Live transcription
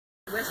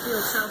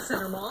Westfield South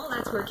Center Mall.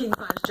 That's where King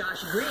 5's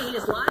Josh Green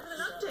is live with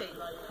an update.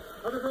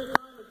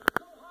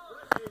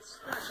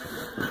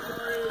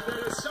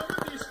 Some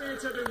of these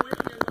fans have been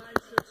waiting in line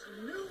since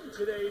noon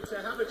today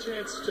to have a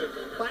chance to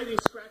buy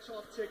these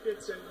scratch-off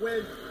tickets and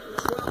win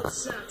 12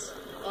 sets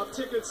of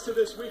tickets to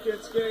this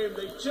weekend's game.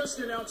 They just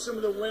announced some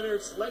of the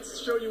winners.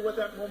 Let's show you what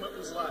that moment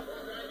was like.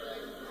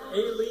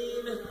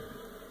 Aileen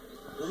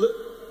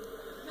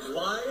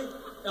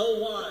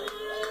L.Y.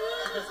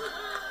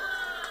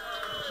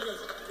 She goes,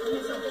 I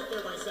guess I'll get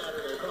there by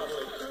Saturday,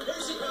 probably.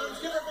 Here she comes.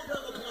 Give her a big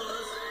round of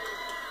applause.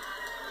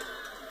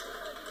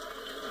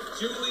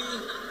 Julie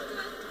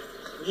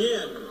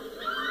Yin.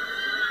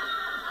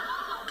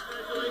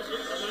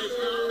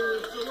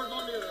 So we're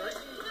going together, right?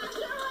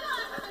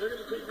 They're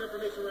going to take your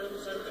information right on the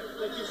side of there.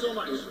 Thank you so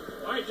much.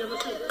 All right, Jim,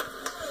 let's go.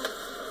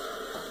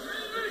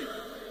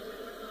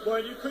 Boy,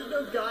 you couldn't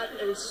have got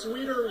a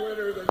sweeter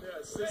winner than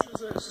this. This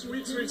is a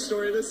sweet, sweet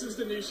story. This is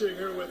Denisha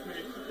here with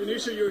me.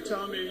 Denisha, you were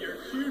telling me you're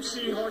a huge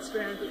Seahawks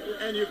fan,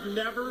 and you've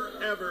never,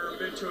 ever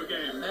been to a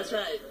game. That's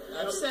right.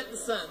 I've sent the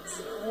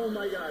sons. Oh,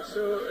 my gosh.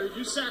 So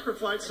you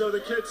sacrificed so the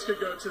kids could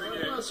go to the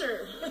game. Well,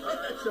 sure.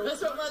 So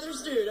that's what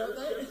mothers do, don't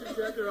they? That's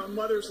exactly right.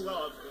 Mothers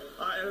love.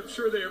 And I'm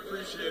sure they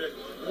appreciate it.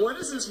 What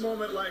is this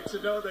moment like to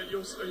know that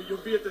you'll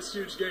be at this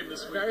huge game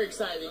this week? Very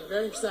exciting.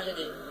 Very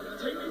exciting.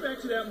 Take me back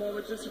to that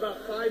moment just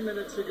about 5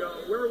 minutes ago.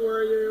 Where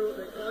were you?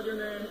 They called your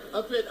name.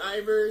 Up at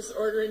Ivor's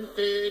ordering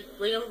food.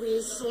 Went over,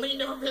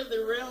 leaned over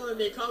the rail, and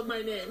they called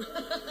my name.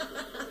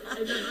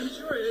 And I'm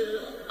sure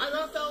I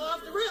about fell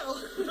off the rail.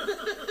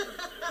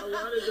 A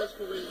lot of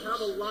disbelief.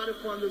 Have a lot of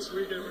fun this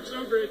weekend. We're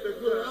so great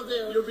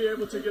that you'll be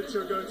able to go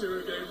to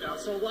a game now.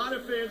 So a lot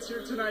of fans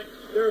here tonight.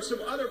 There are some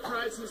other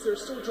prizes they're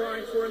still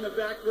drawing for in the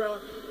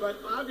background, but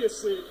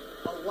obviously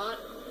a lot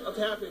of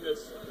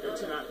happiness here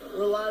tonight.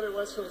 We're live at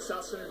Westfield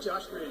South Center.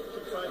 Josh Green,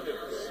 King 5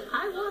 News.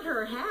 I want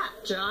her hat,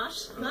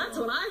 Josh. That's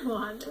what I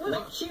want. What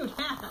a cute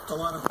hat. A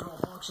lot of Go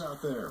Hawks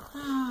out there.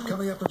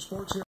 Coming up in sports here.